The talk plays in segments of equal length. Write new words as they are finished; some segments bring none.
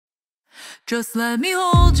Just let me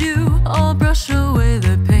hold you, I'll brush away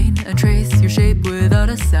the pain and trace your shape without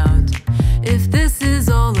a sound. If this is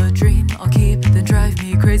all a dream, I'll keep, then drive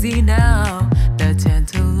me crazy now. That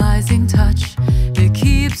tantalizing touch, it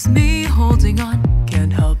keeps me holding on.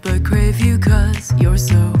 Can't help but crave you cause you're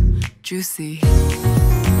so juicy.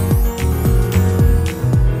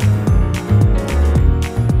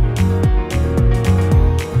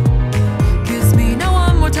 Kiss me now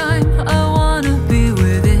one more time, I wanna be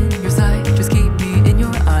within your sight. Just keep me in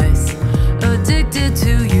your eyes, addicted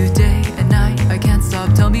to you day and night. I can't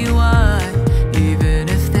stop, tell me why. Even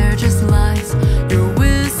if they're just lies, your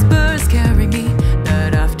whispers carry me.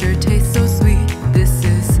 That aftertaste so sweet, this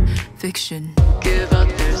is fiction. Give up,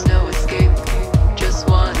 there's no escape, just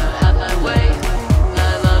wanna have my way.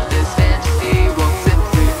 I love this fantasy, won't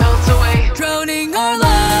simply melt away. Drowning our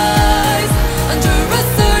lives under a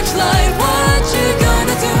searchlight. What you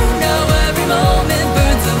gonna do now? Every moment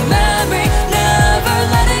burns a memory, never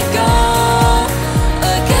let it go.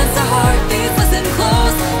 Against our heartbeats, listen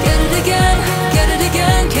close. Get it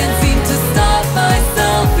again, can't seem to stop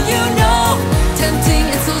myself, you know. Tempting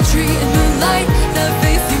and sultry in moonlight, that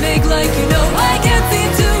face you make like you know. I can't seem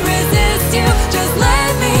to resist you, just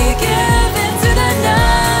let me give into the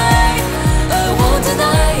night. I won't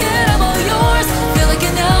deny it, I'm all yours. Feel like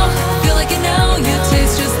it now, you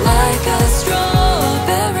taste just like a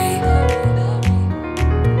strawberry.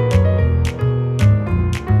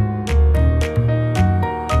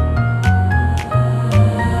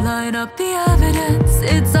 Line up the evidence,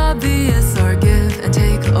 it's obvious our give and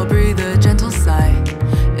take. I'll breathe a gentle sigh.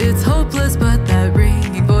 It's hopeless, but that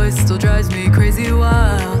ringing voice still drives me crazy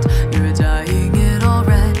wild. You're dyeing it all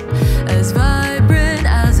red, as vibrant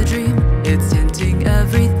as a dream. It's tinting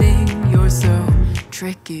everything, you're so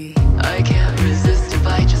tricky. I can't resist if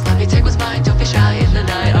I just let me take what's mine. Don't be shy in the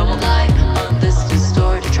night, I won't lie. On this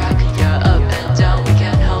distorted track, yeah, up and down, we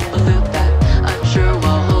can't help but loop that. I'm sure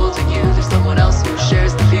while holding you, there's someone else who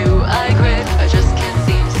shares the view I crave. I just can't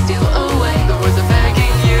seem to steal away the words I'm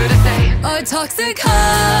begging you to say. Our toxic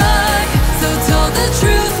high, so tell the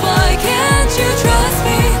truth, why can't you trust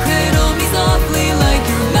me? Cradle me softly like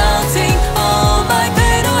you're melting all my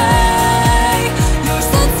pain away. Your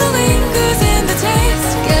sense still lingers in the taste.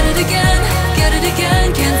 Get it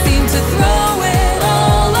again, can't seem to throw it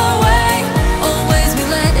all away. Always we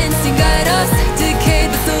let instinct guide us, decayed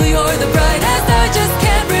but still you're the brightest. I just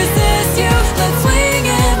can't resist you, let's swing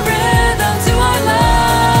in rhythm to our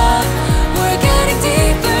love. We're getting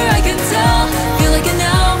deeper, I can tell. Feel like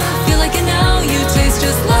it now, you taste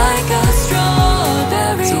just like a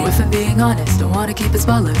strawberry. So if I'm being honest, don't wanna keep it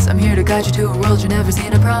spotless. I'm here to guide you to a world you've never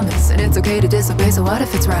seen, I promise. And it's okay to disobey, so what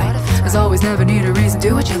if it's right? As always, never need a reason,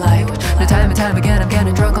 do what you like. Now time and time again, I'm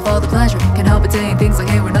getting drunk off all the pleasure. Can't help but saying things like,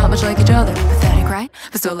 hey, we're not much like each other. Pathetic, right?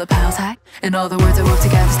 But still a pals hack, and all the words I wove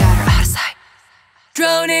together scatter out of sight.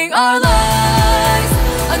 Drowning our lives